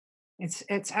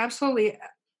It's absolutely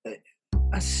uh,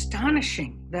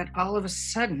 astonishing that all of a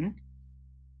sudden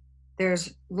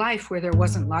there's life where there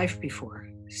wasn't life before,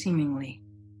 seemingly.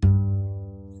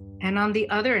 And on the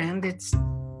other end,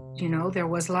 there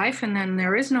was life and then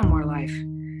there is no more life.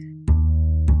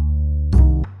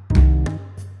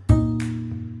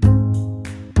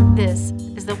 This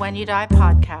is the When You Die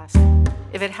podcast.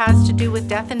 If it has to do with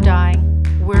death and dying,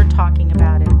 we're talking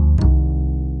about it.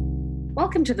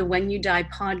 Welcome to the When You Die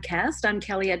podcast. I'm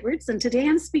Kelly Edwards, and today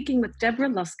I'm speaking with Deborah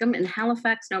Luscombe in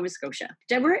Halifax, Nova Scotia.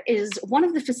 Deborah is one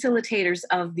of the facilitators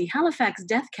of the Halifax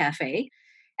Death Cafe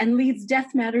and leads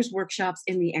Death Matters workshops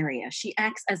in the area. She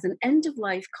acts as an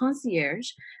end-of-life concierge,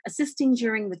 assisting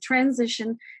during the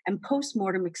transition and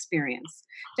post-mortem experience.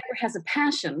 Deborah has a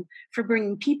passion for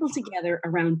bringing people together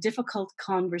around difficult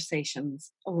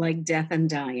conversations like death and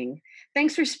dying.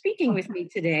 Thanks for speaking with me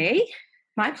today.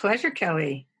 My pleasure,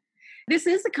 Kelly. This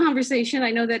is a conversation. I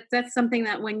know that that's something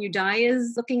that When You Die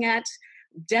is looking at.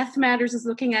 Death Matters is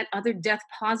looking at other death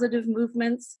positive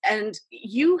movements. And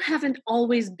you haven't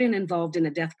always been involved in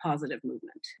a death positive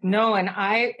movement. No, and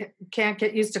I can't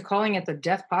get used to calling it the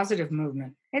death positive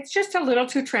movement. It's just a little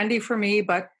too trendy for me,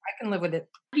 but I can live with it.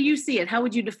 How do you see it? How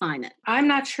would you define it? I'm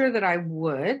not sure that I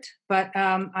would, but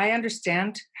I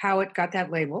understand how it got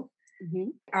that label. Mm-hmm.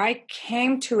 I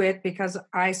came to it because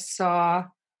I saw,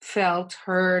 felt,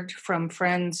 heard from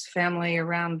friends, family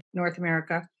around North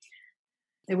America.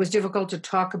 It was difficult to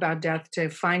talk about death, to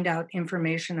find out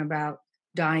information about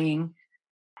dying,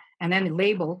 and then a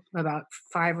label about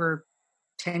 5 or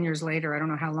 10 years later, I don't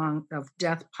know how long, of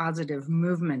death positive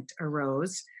movement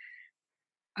arose.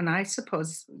 And I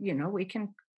suppose, we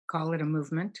can call it a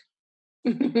movement.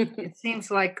 It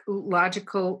seems like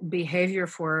logical behavior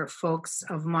for folks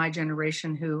of my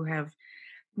generation who have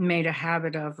made a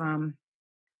habit of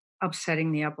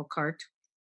upsetting the apple cart.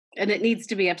 And it needs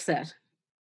to be upset.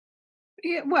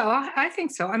 Yeah, well, I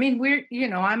think so. I mean,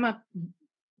 I'm a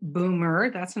boomer.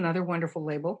 That's another wonderful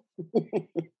label.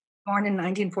 Born in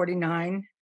 1949.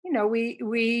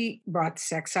 We brought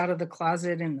sex out of the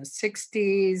closet in the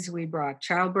 60s. We brought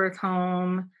childbirth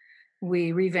home.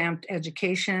 We revamped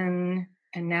education.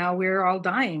 And now we're all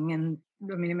dying. And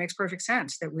I mean, it makes perfect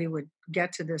sense that we would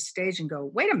get to this stage and go,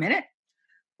 wait a minute,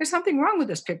 there's something wrong with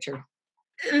this picture.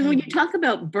 When you talk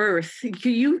about birth,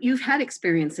 you've had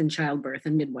experience in childbirth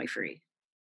and midwifery.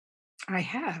 I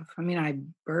have. I mean, I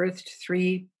birthed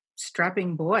 3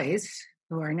 strapping boys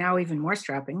who are now even more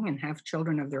strapping and have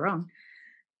children of their own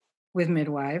with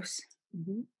midwives.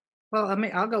 Mm-hmm. Well,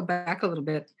 I'll go back a little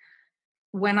bit.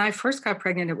 When I first got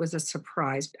pregnant, it was a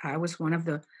surprise. I was one of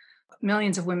the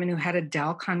millions of women who had a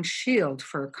Dalkon shield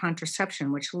for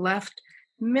contraception, which left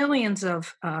millions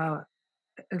of, at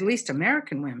least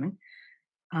American women,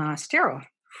 sterile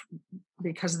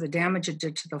because of the damage it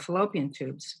did to the fallopian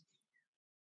tubes.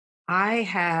 I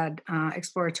had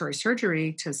exploratory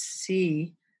surgery to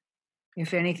see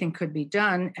if anything could be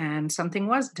done, and something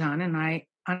was done, and I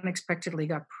unexpectedly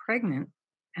got pregnant.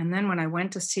 And then when I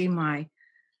went to see my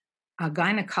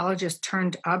gynecologist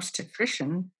turned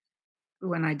obstetrician,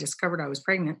 when I discovered I was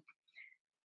pregnant,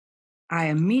 I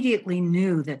immediately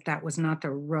knew that that was not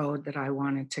the road that I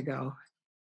wanted to go.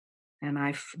 And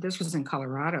this was in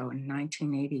Colorado in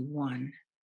 1981.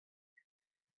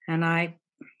 And I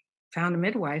found a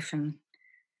midwife, and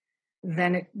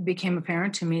then it became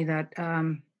apparent to me that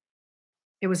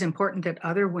it was important that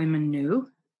other women knew,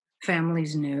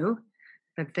 families knew,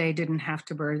 that they didn't have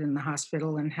to birth in the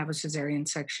hospital and have a cesarean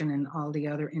section and all the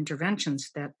other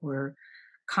interventions that were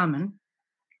common.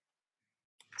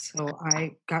 So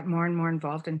I got more and more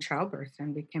involved in childbirth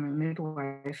and became a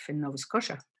midwife in Nova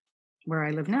Scotia, where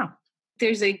I live now.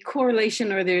 There's a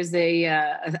correlation, or there's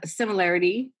a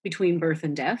similarity between birth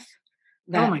and death.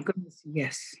 Oh my goodness,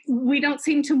 yes. We don't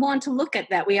seem to want to look at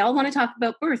that. We all want to talk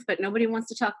about birth, but nobody wants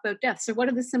to talk about death. So what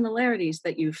are the similarities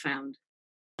that you've found?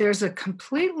 There's a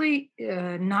completely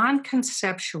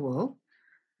non-conceptual,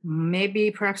 maybe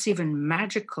perhaps even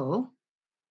magical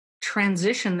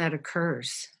transition that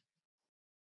occurs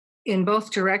in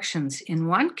both directions. In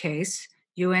one case,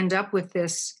 you end up with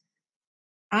this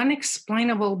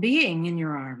unexplainable being in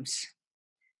your arms,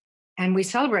 and we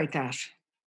celebrate that.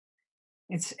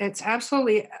 It's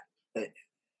absolutely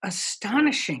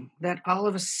astonishing that all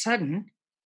of a sudden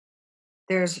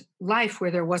there's life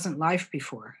where there wasn't life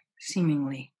before,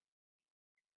 seemingly.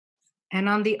 And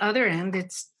on the other end,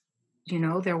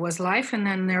 there was life and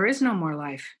then there is no more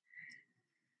life.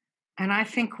 And I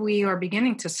think we are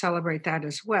beginning to celebrate that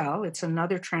as well. It's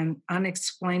another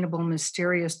unexplainable,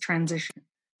 mysterious transition.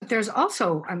 But there's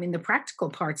also, the practical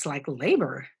parts like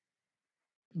labor.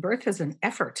 Birth is an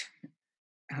effort.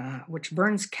 which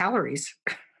burns calories.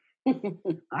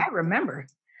 I remember.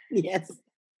 Yes.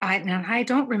 I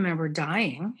don't remember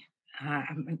dying.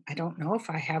 I don't know if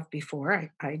I have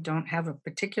before. I don't have a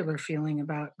particular feeling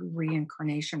about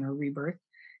reincarnation or rebirth.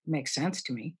 It makes sense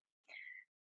to me.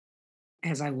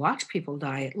 As I watch people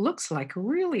die, it looks like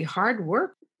really hard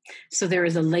work. So there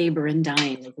is a labor in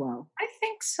dying as well. I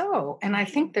think so. And I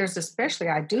think there's especially,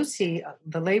 I do see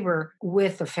the labor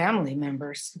with the family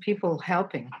members, the people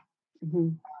helping, Mm-hmm.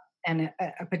 and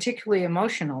particularly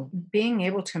emotional, being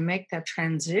able to make that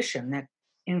transition that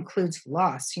includes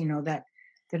loss, that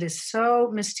is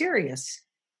so mysterious.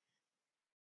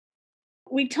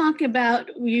 We talk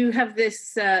about, you have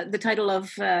this, the title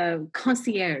of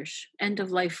concierge, end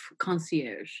of life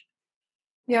concierge.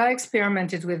 Yeah, I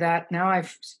experimented with that. Now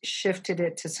I've shifted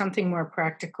it to something more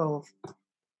practical.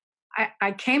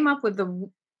 I came up with the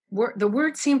word. The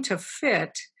word seemed to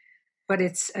fit, but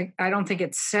I don't think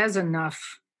it says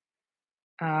enough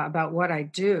about what I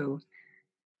do.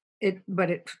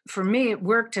 For me, it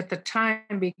worked at the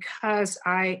time because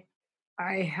I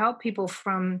help people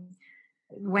from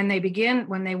when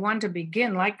they want to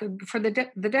begin, like for the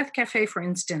Death Cafe, for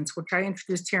instance, which I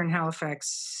introduced here in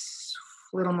Halifax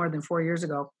a little more than 4 years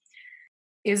ago,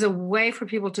 is a way for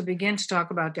people to begin to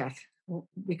talk about death,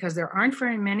 because there aren't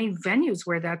very many venues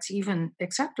where that's even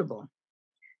acceptable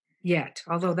yet,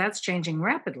 although that's changing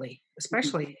rapidly,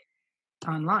 especially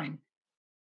online.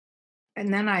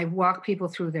 And then I walk people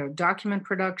through their document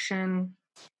production.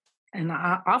 And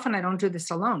often I don't do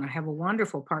this alone. I have a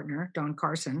wonderful partner, Don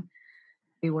Carson.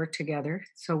 We work together.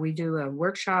 So we do a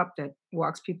workshop that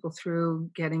walks people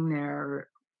through getting their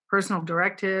personal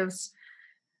directives,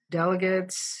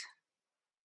 delegates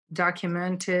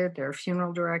documented, their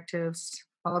funeral directives,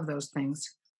 all of those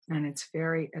things. And it's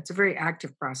a very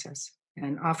active process,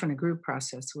 and often a group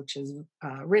process, which is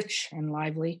rich and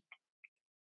lively.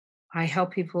 I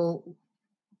help people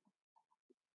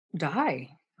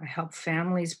die. I help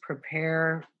families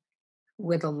prepare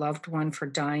with a loved one for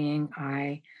dying.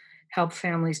 I help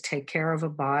families take care of a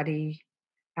body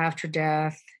after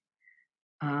death.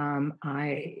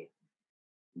 I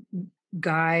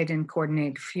guide and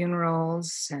coordinate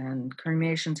funerals and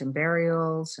cremations and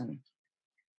burials,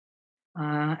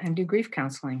 and do grief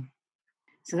counseling.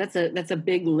 So that's a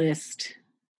big list.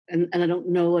 And I don't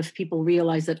know if people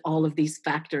realize that all of these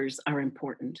factors are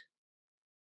important.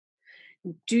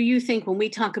 Do you think when we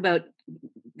talk about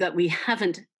that we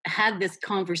haven't had this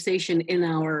conversation in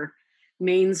our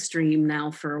mainstream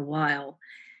now for a while,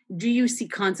 do you see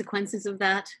consequences of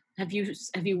that? Have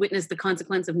you witnessed the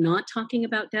consequence of not talking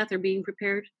about death or being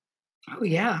prepared? Oh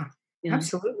yeah.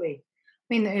 Absolutely.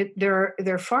 I mean,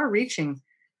 they're far-reaching.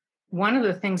 One of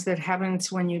the things that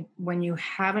happens when you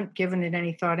haven't given it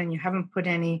any thought and you haven't put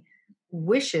any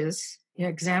wishes,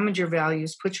 examined your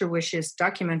values, put your wishes,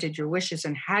 documented your wishes,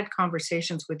 and had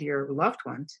conversations with your loved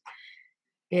ones,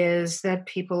 is that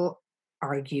people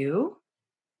argue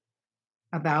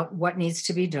about what needs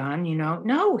to be done.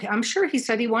 No, I'm sure he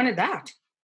said he wanted that,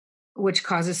 which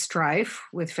causes strife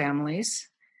with families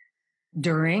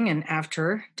during and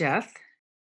after death.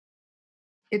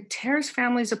 It tears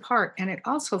families apart, and it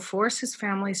also forces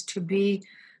families to be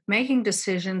making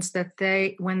decisions that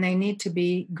when they need to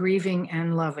be grieving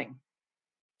and loving.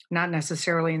 Not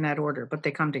necessarily in that order, but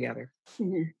they come together.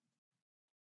 Mm-hmm.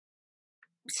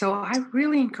 So I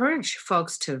really encourage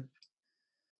folks to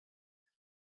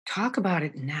talk about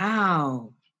it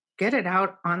now. Get it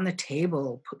out on the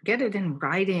table. Get it in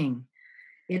writing.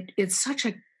 It's such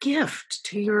a gift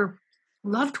to your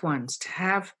loved ones to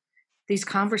have these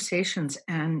conversations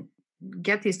and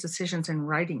get these decisions in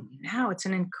writing. Now it's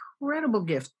an incredible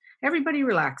gift. Everybody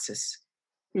relaxes.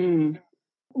 Mm.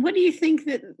 What do you think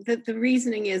that the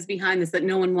reasoning is behind this, that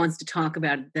no one wants to talk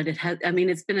about it, that it has, I mean,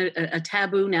 it's been a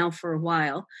taboo now for a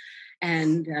while.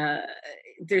 And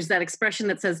there's that expression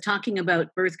that says talking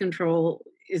about birth control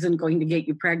isn't going to get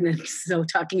you pregnant. So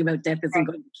talking about death isn't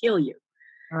going to kill you.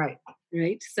 Right.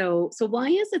 Right. So why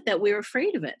is it that we're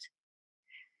afraid of it?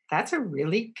 That's a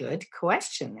really good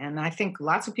question. And I think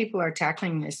lots of people are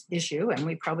tackling this issue, and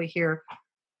we probably hear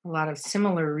a lot of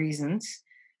similar reasons.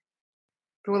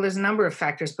 Well, there's a number of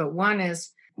factors, but one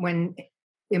is when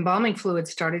embalming fluid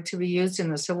started to be used in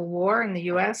the Civil War in the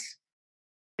US,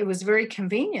 it was very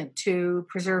convenient to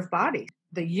preserve bodies.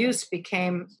 The use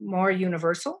became more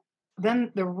universal.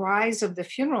 Then the rise of the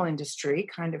funeral industry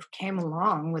kind of came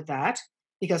along with that,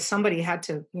 because somebody had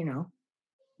to,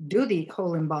 do the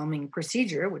whole embalming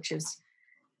procedure, which is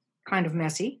kind of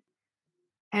messy.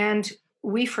 And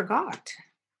we forgot.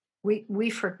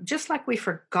 Just like we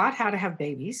forgot how to have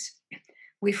babies,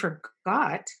 we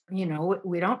forgot,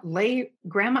 we don't lay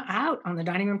grandma out on the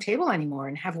dining room table anymore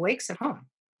and have wakes at home.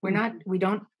 We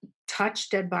don't touch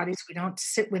dead bodies. We don't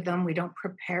sit with them. We don't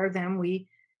prepare them.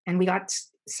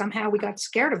 Somehow we got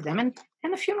scared of them. And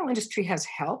the funeral industry has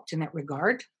helped in that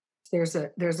regard. There's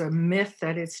a myth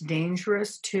that it's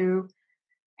dangerous to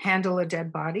handle a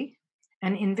dead body.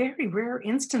 And in very rare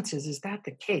instances, is that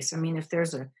the case? I mean, if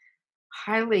there's a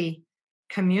highly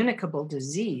communicable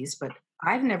disease, but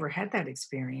I've never had that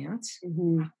experience,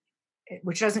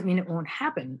 which doesn't mean it won't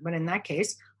happen. But in that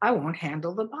case, I won't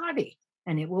handle the body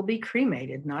and it will be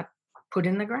cremated, not put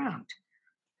in the ground.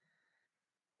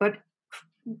 But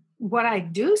what I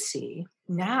do see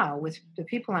now with the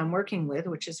people I'm working with,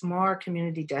 which is more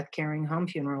community death caring home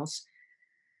funerals,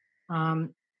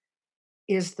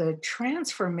 is the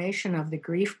transformation of the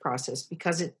grief process,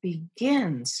 because it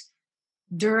begins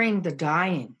during the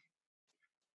dying,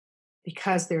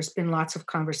 because there's been lots of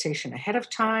conversation ahead of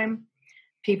time.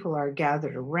 People are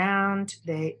gathered around.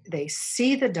 They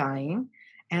see the dying,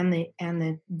 and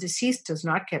the deceased does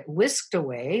not get whisked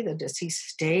away. The deceased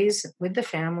stays with the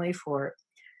family for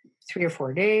 3 or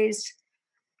 4 days.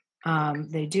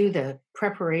 They do the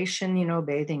preparation,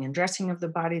 bathing and dressing of the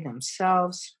body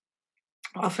themselves.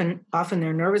 Often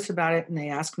they're nervous about it, and they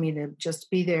ask me to just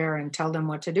be there and tell them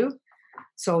what to do.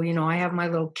 So, I have my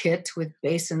little kit with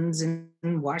basins and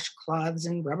washcloths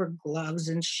and rubber gloves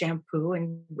and shampoo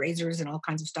and razors and all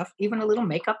kinds of stuff, even a little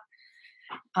makeup.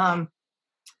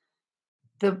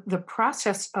 The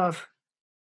process of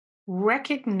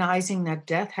recognizing that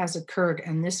death has occurred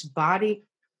and this body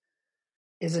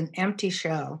is an empty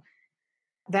shell,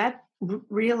 that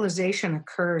realization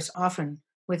occurs often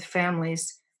with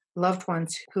families, loved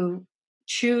ones who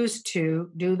choose to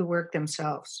do the work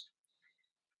themselves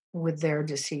with their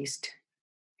deceased.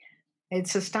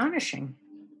 It's astonishing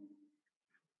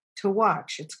to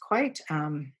watch. It's quite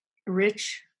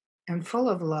rich and full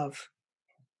of love.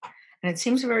 And it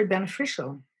seems very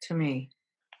beneficial to me.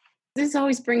 This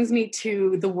always brings me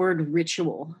to the word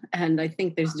ritual. And I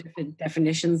think there's different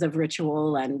definitions of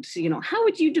ritual. And, how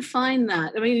would you define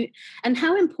that? I mean, and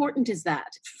how important is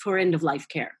that for end-of-life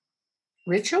care?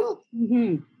 Ritual?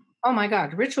 Mm-hmm. Oh, my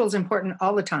God. Ritual is important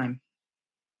all the time.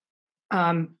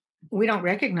 We don't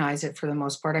recognize it for the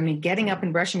most part. I mean, getting up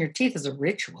and brushing your teeth is a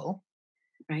ritual.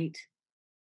 Right.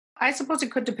 I suppose it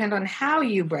could depend on how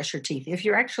you brush your teeth. If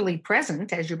you're actually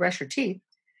present as you brush your teeth,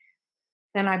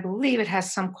 then I believe it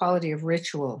has some quality of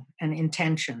ritual and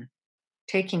intention,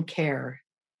 taking care,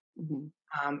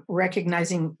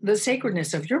 recognizing the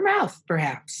sacredness of your mouth,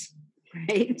 perhaps,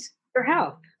 right? Your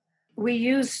health. We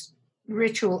use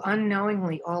ritual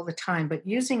unknowingly all the time, but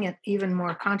using it even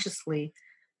more consciously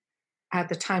at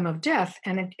the time of death.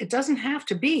 And it doesn't have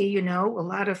to be, a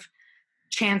lot of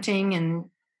chanting and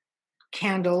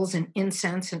candles and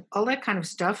incense and all that kind of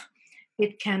stuff.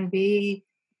 It can be,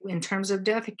 in terms of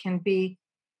death, it can be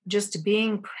just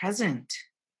being present,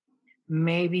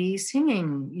 maybe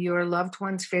singing your loved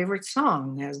one's favorite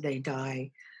song as they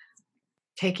die,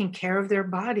 taking care of their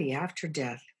body after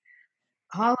death.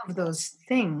 All of those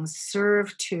things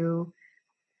serve to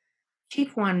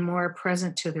keep one more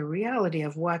present to the reality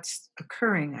of what's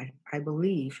occurring, I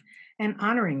believe, and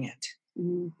honoring it.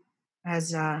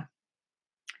 As I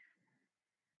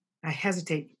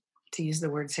hesitate to use the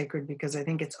word sacred because I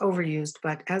think it's overused,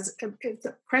 but as it's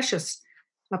a precious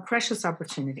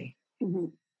opportunity. Mm-hmm.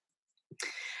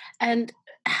 And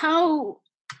how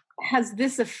has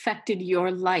this affected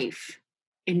your life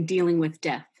in dealing with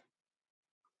death?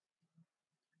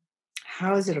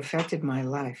 How has it affected my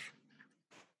life?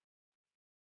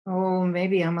 Oh,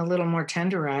 maybe I'm a little more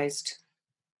tenderized.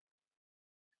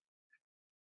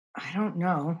 I don't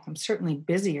know. I'm certainly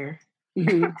busier.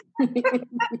 Mm-hmm.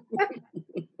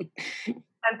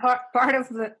 And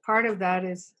part of that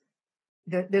is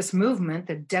this movement,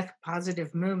 the death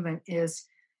positive movement, is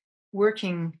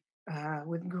working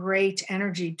with great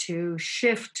energy to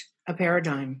shift a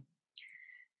paradigm.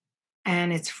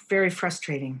 And it's very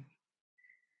frustrating.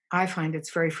 I find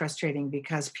it's very frustrating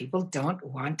because people don't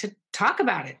want to talk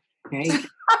about it. Right.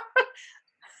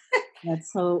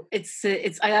 That's so. It's.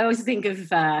 I always think of.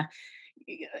 I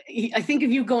think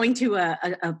of you going to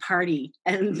a party,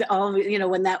 and all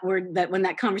when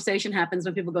that conversation happens,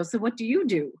 when people go, "So what do you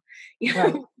do?"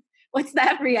 Right. What's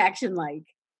that reaction like?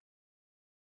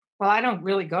 Well, I don't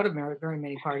really go to very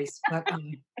many parties, but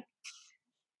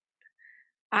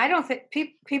I don't think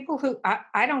people who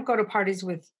I don't go to parties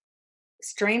with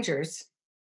strangers.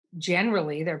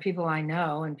 Generally, they're people I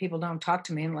know, and people don't talk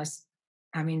to me unless,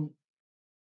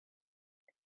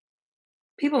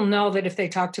 people know that if they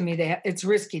talk to me, it's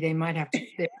risky. They might have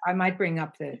to. I might bring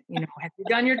up have you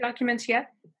done your documents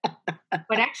yet?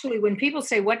 But actually, when people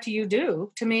say, "What do you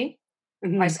do?" to me,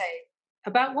 I say,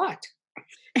 "About what?"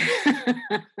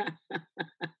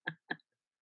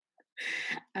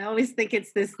 I always think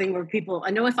it's this thing where people,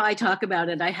 I know if I talk about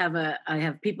it, I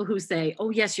have people who say, "Oh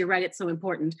yes, you're right, it's so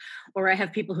important," or I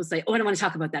have people who say, "Oh, I don't want to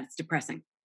talk about that, it's depressing,"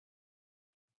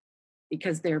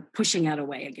 because they're pushing that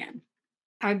away again.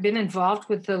 I've been involved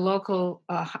with the local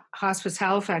Hospice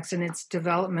Halifax and its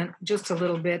development just a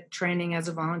little bit, training as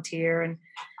a volunteer.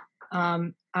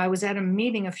 And I was at a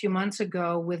meeting a few months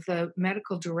ago with the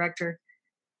medical director,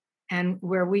 and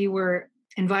where we were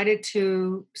invited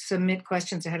to submit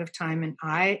questions ahead of time. And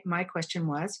my question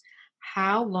was,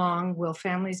 how long will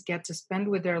families get to spend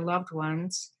with their loved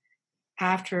ones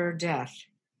after death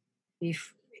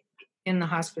in the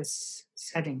hospice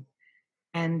setting?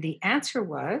 And the answer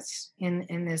was,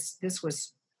 in this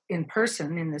was in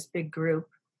person in this big group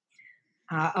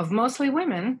of mostly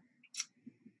women,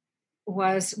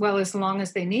 was, well, as long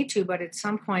as they need to, but at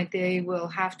some point they will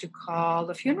have to call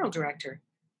the funeral director.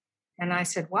 And I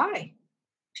said, why?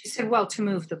 She said, well, to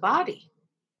move the body.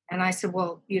 And I said,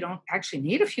 well, you don't actually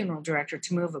need a funeral director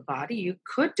to move a body. You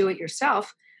could do it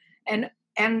yourself. And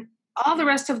all the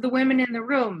rest of the women in the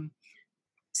room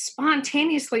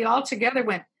spontaneously all together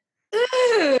went,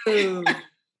 ooh.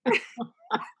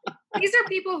 These are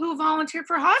people who volunteer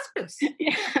for hospice.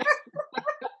 Yeah.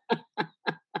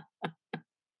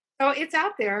 So it's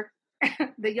out there,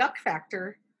 the yuck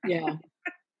factor. Yeah.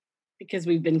 Because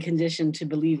we've been conditioned to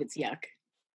believe it's yuck.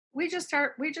 We just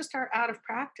are out of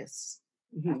practice.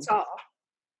 Mm-hmm. That's all.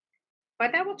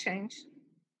 But that will change.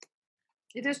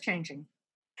 It is changing.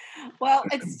 Well,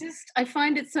 it's just, I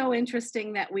find it so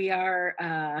interesting that we're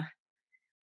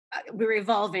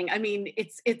evolving. I mean,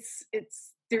 it's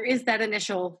there is that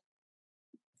initial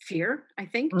fear, I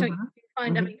think. Mm-hmm. Don't you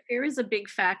find? Mm-hmm. I mean, fear is a big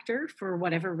factor for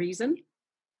whatever reason.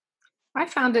 I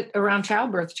found it around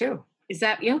childbirth too. Is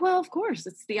that, yeah, well, of course,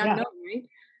 it's the unknown, right?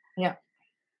 Yeah.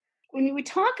 When we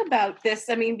talk about this,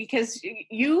 I mean, because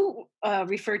you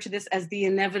refer to this as the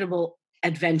inevitable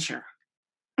adventure.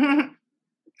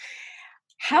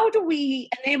 How do we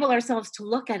enable ourselves to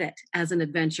look at it as an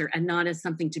adventure and not as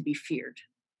something to be feared?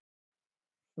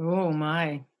 Oh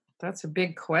my, that's a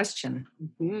big question.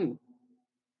 Mm-hmm.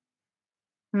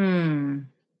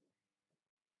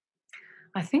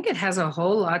 I think it has a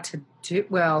whole lot to do.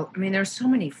 Well, I mean, there's so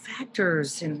many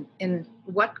factors in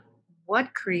what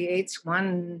creates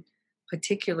one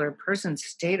particular person's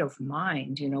state of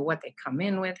mind. You know, what they come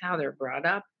in with, how they're brought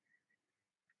up,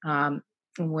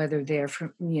 whether they're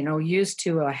used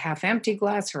to a half empty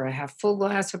glass or a half full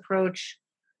glass approach.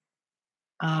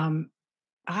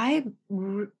 I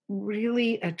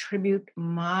really attribute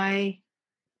my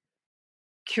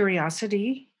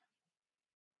curiosity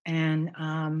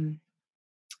and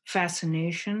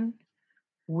fascination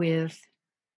with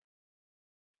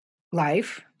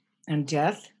life and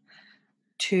death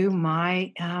to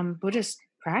my Buddhist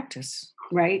practice.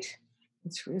 Right.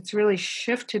 It's really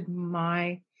shifted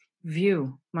my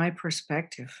view, my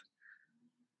perspective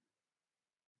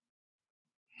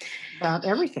about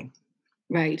everything.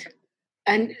 Right.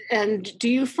 And do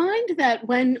you find that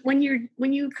when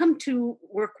you come to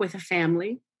work with a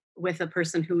family, with a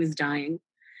person who is dying,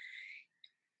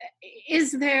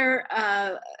 is there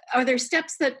are there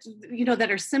steps that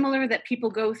that are similar that people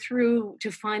go through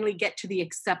to finally get to the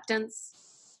acceptance?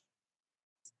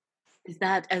 Is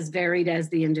that as varied as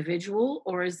the individual,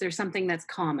 or is there something that's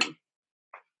common?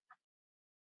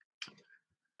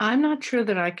 I'm not sure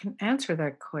that I can answer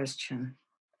that question.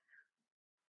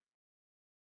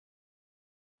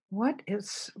 What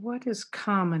is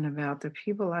common about the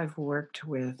people I've worked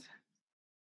with?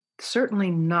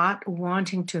 Certainly not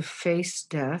wanting to face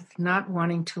death, not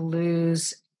wanting to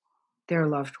lose their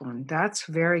loved one. That's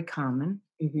very common.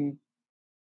 Mm-hmm.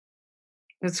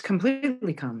 It's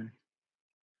completely common.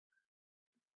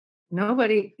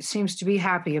 Nobody seems to be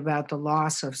happy about the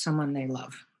loss of someone they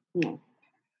love. No.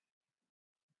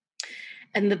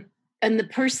 And the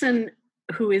person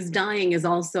who is dying is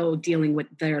also dealing with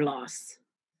their loss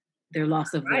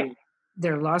of right.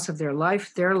 Their loss of their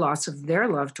life, their loss of their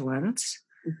loved ones.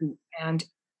 Mm-hmm. And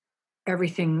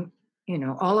everything,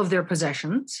 all of their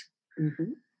possessions,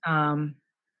 mm-hmm.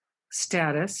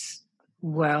 Status,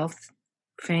 wealth,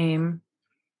 fame,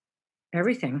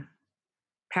 everything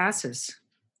passes.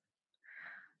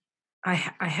 I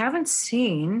haven't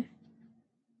seen,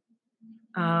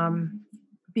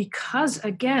 because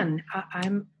again,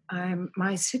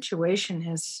 my situation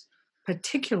is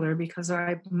particular because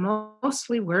I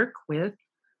mostly work with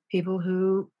people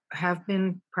who have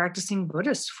been practicing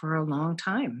Buddhists for a long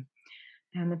time.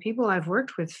 And the people I've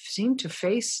worked with seem to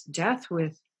face death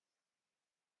with,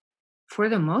 for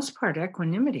the most part,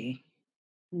 equanimity.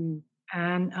 Mm.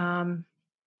 And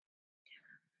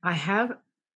I have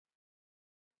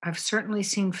I've certainly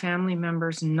seen family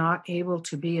members not able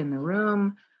to be in the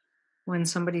room when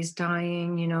somebody's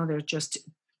dying. There's just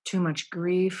too much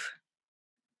grief,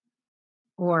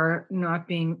 or not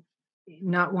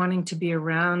wanting to be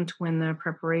around when the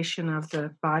preparation of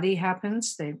the body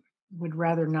happens. They would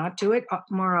rather not do it.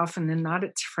 More often than not,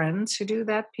 it's friends who do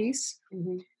that piece.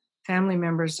 Mm-hmm. Family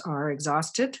members are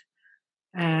exhausted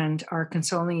and are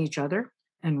consoling each other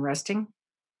and resting.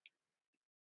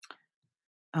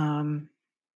 But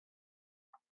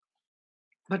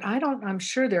I'm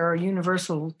sure there are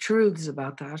universal truths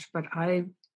about that, but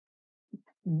I'm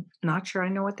not sure I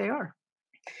know what they are.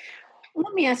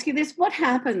 Let me ask you this. What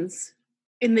happens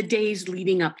in the days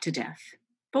leading up to death?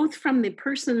 Both from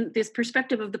this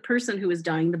perspective of the person who is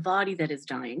dying, the body that is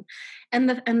dying, and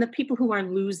the people who are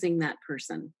losing that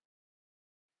person.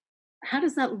 How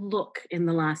does that look in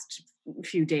the last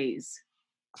few days?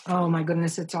 Oh my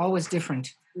goodness, it's always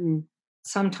different. Mm.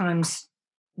 Sometimes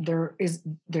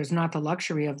there's not the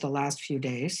luxury of the last few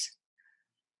days,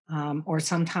 or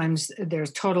sometimes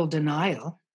there's total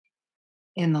denial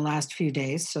in the last few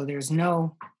days. So there's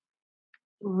no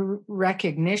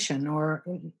recognition or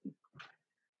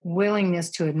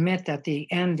willingness to admit that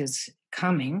the end is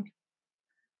coming.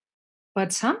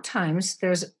 But sometimes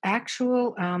there's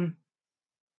actual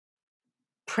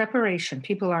preparation.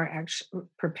 People are actually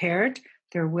prepared.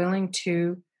 They're willing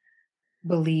to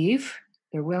believe.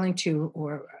 They're willing to,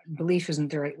 or belief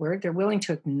isn't the right word, they're willing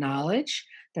to acknowledge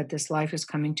that this life is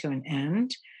coming to an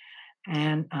end.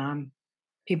 And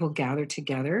people gather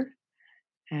together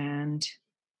and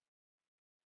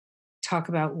talk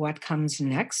about what comes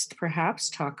next, perhaps,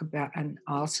 and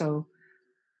also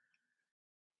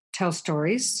tell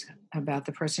stories about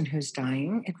the person who's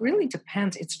dying. It really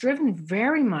depends. It's driven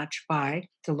very much by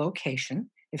the location,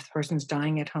 if the person's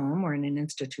dying at home or in an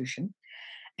institution,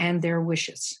 and their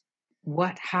wishes.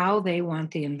 How they want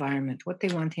the environment, what they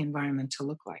want the environment to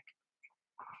look like.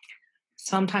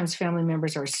 Sometimes family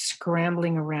members are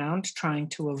scrambling around trying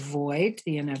to avoid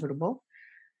the inevitable.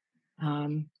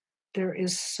 There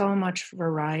is so much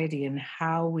variety in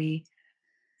how we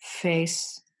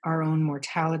face our own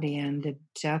mortality and the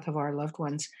death of our loved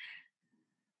ones.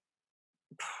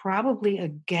 Probably,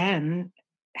 again,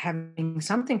 having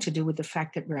something to do with the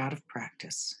fact that we're out of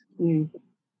practice.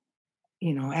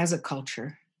 As a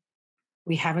culture.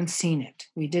 We haven't seen it.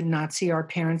 We did not see our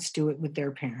parents do it with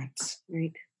their parents.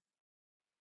 Right.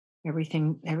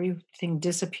 Everything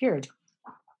disappeared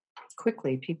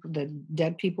quickly. The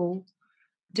dead people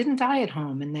didn't die at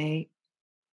home, and they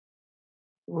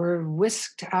were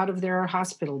whisked out of their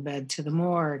hospital bed to the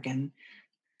morgue and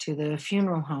to the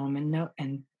funeral home,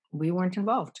 and we weren't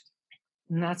involved.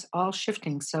 And that's all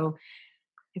shifting. So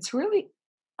it's really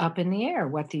up in the air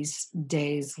what these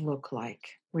days look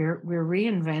like. We're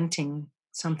reinventing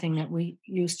something that we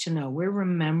used to know. We're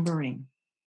remembering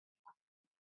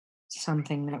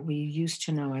something that we used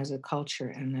to know as a culture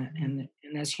and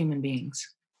as human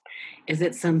beings. Is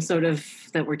it some sort of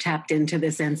that we're tapped into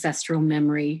this ancestral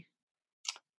memory?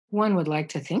 One would like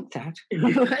to think that.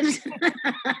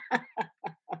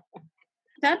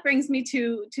 That brings me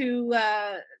to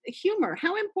humor.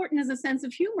 How important is a sense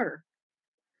of humor?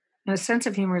 A sense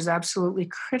of humor is absolutely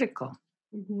critical.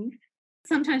 Mm-hmm.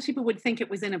 Sometimes people would think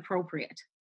it was inappropriate.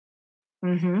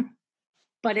 Mm-hmm.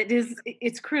 But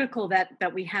it's critical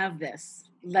that we have this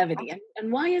levity.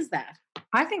 And why is that?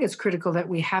 I think it's critical that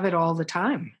we have it all the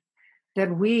time,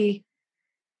 that we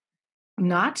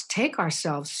not take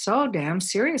ourselves so damn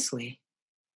seriously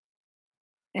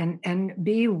and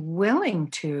be willing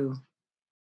to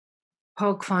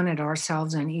poke fun at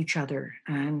ourselves and each other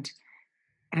and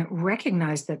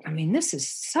recognize that, this is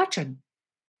such a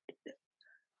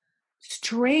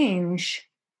strange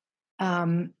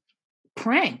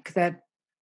prank that,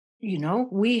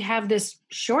 we have this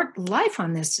short life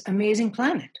on this amazing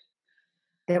planet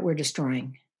that we're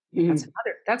destroying. Mm-hmm.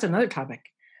 That's another topic.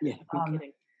 Yeah.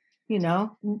 Okay.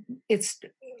 It's,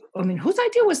 whose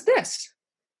idea was this?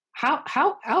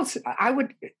 How else I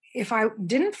would, if I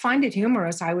didn't find it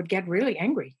humorous, I would get really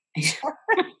angry.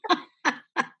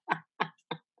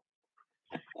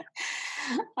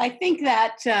 I think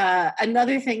that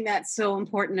another thing that's so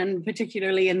important, and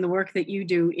particularly in the work that you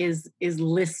do, is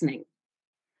listening.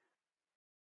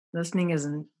 Listening is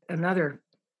another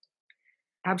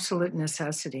absolute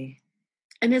necessity.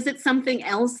 And is it something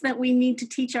else that we need to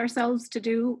teach ourselves to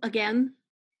do again?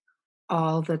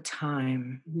 All the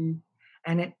time. Mm-hmm.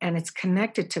 And it's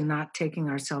connected to not taking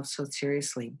ourselves so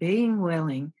seriously, being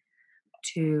willing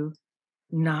to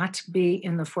not be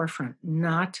in the forefront,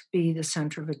 not be the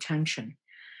center of attention,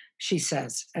 she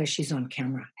says, as she's on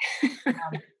camera,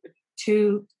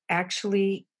 to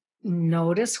actually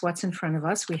notice what's in front of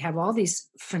us. We have all these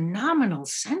phenomenal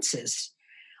senses,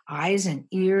 eyes and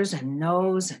ears and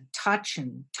nose and touch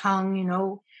and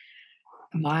tongue,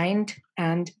 mind.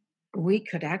 And we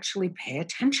could actually pay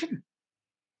attention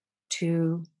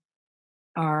to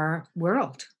our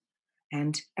world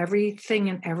and everything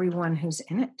and everyone who's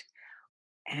in it,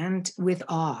 and with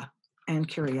awe and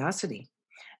curiosity.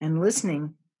 And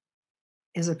listening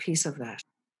is a piece of that.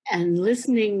 And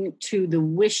listening to the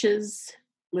wishes,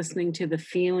 listening to the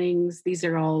feelings, these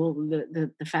are all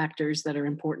the factors that are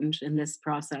important in this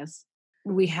process.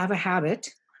 We have a habit,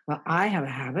 well, I have a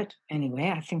habit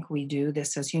anyway, I think we do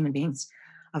this as human beings,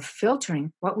 of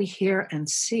filtering what we hear and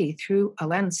see through a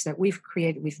lens that we've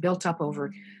created, we've built up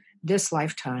over this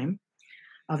lifetime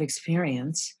of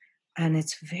experience. And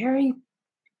it's very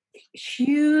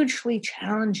hugely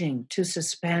challenging to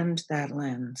suspend that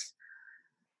lens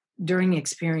during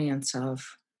experience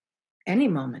of any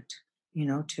moment,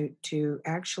 to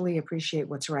actually appreciate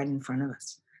what's right in front of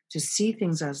us, to see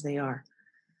things as they are,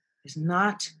 is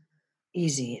not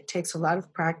easy. It takes a lot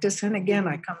of practice. And again,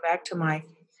 I come back to my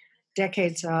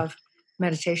decades of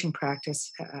meditation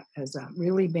practice as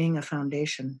really being a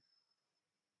foundation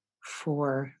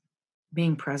for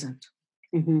being present.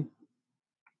 Mm-hmm.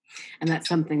 And that's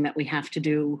something that we have to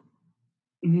do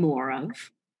more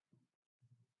of.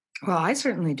 Well, I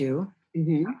certainly do.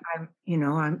 Mm-hmm.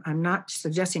 I'm not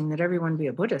suggesting that everyone be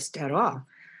a Buddhist at all,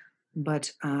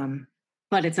 but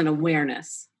it's an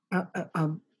awareness, a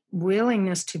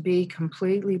willingness to be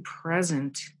completely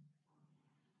present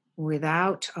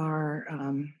without our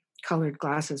colored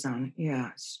glasses on.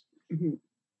 Yes, mm-hmm.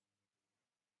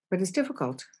 But it's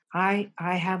difficult. I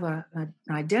have an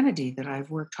identity that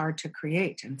I've worked hard to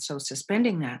create, and so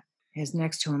suspending that is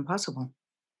next to impossible.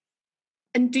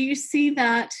 And do you see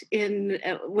that in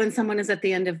when someone is at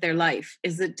the end of their life?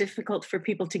 Is it difficult for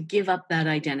people to give up that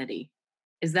identity?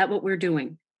 Is that what we're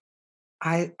doing?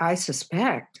 I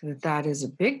suspect that is a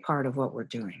big part of what we're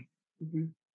doing, mm-hmm.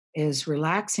 is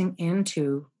relaxing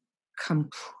into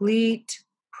complete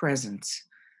presence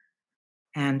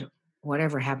and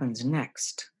whatever happens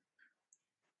next.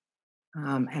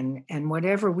 And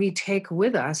whatever we take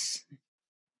with us,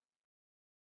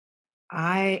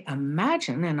 I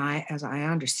imagine, and as I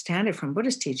understand it from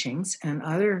Buddhist teachings and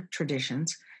other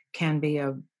traditions, can be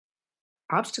an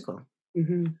obstacle.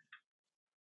 Mm-hmm.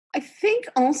 I think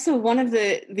also one of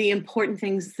the important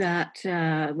things that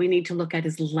we need to look at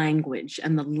is language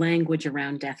and the language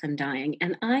around death and dying.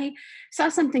 And I saw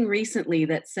something recently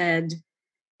that said,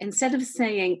 instead of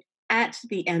saying at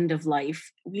the end of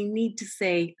life, we need to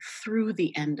say through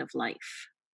the end of life.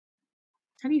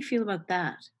 How do you feel about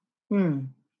that? And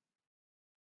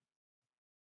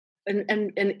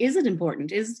is it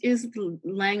important? Is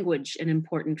language an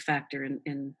important factor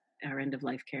in our end of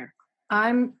life care?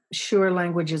 I'm sure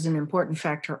language is an important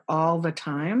factor all the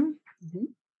time. Mm-hmm.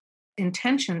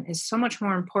 Intention is so much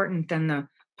more important than the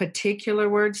particular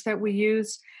words that we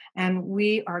use. And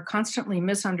we are constantly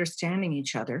misunderstanding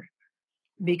each other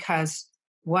because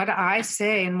what I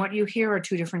say and what you hear are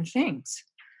two different things.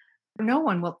 No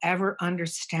one will ever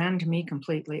understand me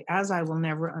completely, as I will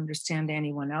never understand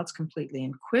anyone else completely.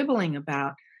 And quibbling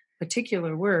about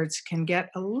particular words can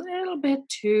get a little bit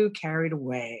too carried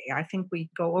away. I think we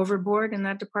go overboard in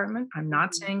that department. I'm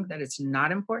not saying that it's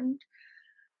not important,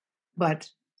 but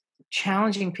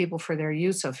challenging people for their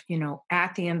use of,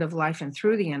 at the end of life and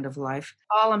through the end of life,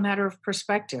 all a matter of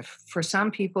perspective. For some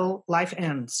people, life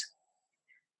ends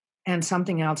and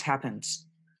something else happens.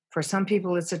 For some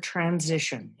people, it's a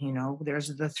transition,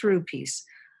 there's the through piece.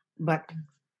 But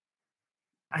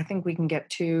I think we can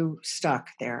get too stuck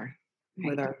there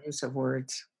with our use of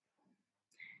words.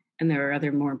 And there are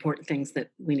other more important things that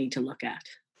we need to look at.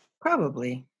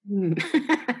 Probably.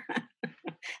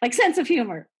 Like sense of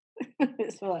humor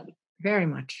is one. Very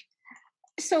much.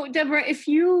 So, Deborah, if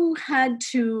you had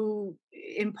to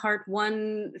impart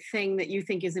one thing that you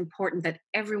think is important that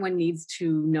everyone needs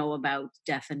to know about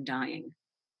death and dying,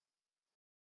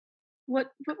 what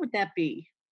would that be?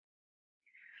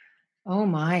 Oh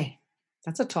my,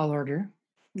 that's a tall order.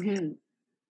 Mm-hmm.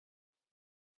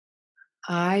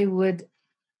 I would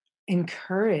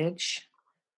encourage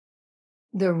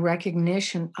the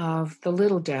recognition of the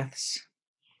little deaths,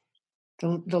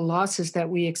 the losses that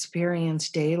we experience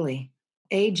daily.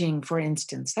 Aging, for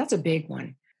instance, that's a big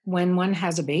one. When one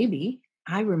has a baby,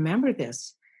 I remember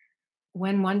this.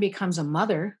 When one becomes a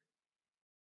mother,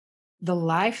 the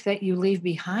life that you leave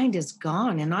behind is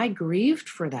gone. And I grieved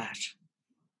for that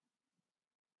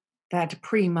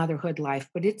pre-motherhood life,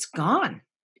 but it's gone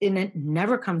and it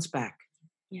never comes back.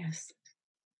 Yes.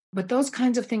 But those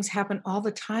kinds of things happen all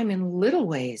the time in little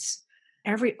ways.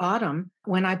 Every autumn,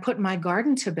 when I put my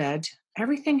garden to bed,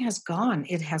 everything has gone.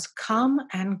 It has come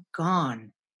and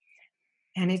gone.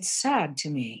 And it's sad to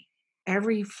me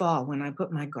every fall when I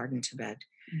put my garden to bed.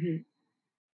 Mm-hmm.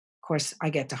 Of course, I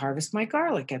get to harvest my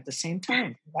garlic at the same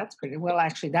time. That's pretty well.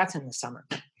 Actually, that's in the summer.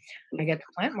 I get to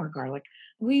plant more garlic.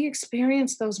 We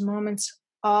experience those moments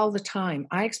all the time.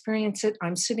 I experience it.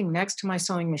 I'm sitting next to my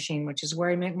sewing machine, which is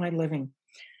where I make my living.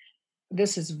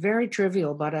 This is very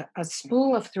trivial, but a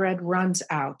spool of thread runs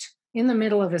out in the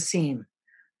middle of a seam.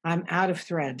 I'm out of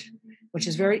thread, which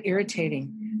is very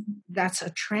irritating. That's a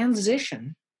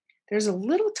transition. There's a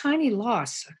little tiny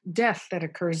loss, death that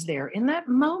occurs there in that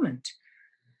moment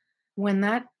when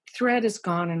that thread is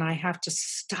gone and I have to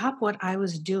stop what I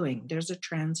was doing. There's a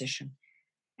transition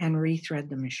and rethread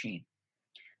the machine.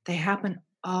 They happen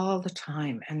all the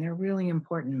time, and they're really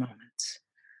important moments.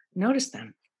 Notice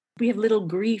them. We have little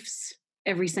griefs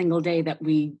every single day that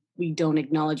we don't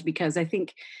acknowledge, because I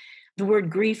think the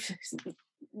word grief,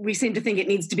 we seem to think it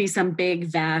needs to be some big,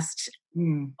 vast,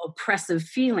 oppressive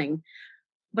feeling,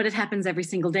 but it happens every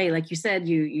single day. Like you said,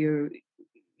 you're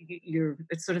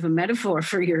it's sort of a metaphor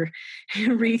for your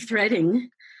rethreading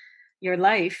your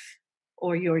life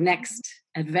or your next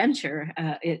adventure,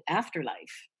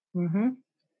 afterlife. Mm-hmm.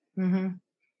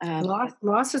 Mm-hmm.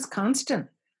 Loss is constant.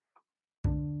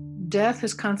 Death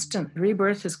is constant.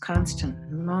 Rebirth is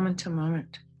constant, moment to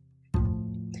moment.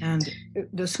 And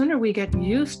the sooner we get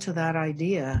used to that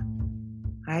idea,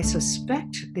 I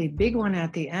suspect the big one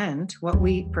at the end, what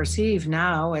we perceive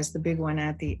now as the big one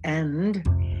at the end,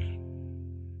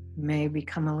 may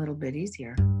become a little bit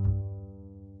easier.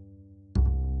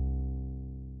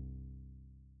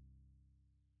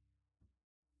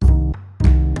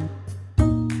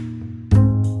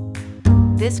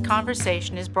 This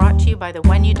conversation is brought to you by the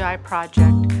When You Die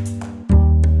Project.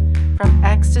 From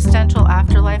existential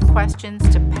afterlife questions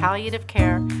to palliative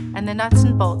care and the nuts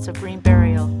and bolts of green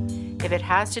burial. If it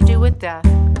has to do with death,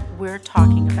 we're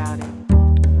talking about it.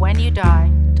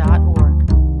 WhenYouDie.org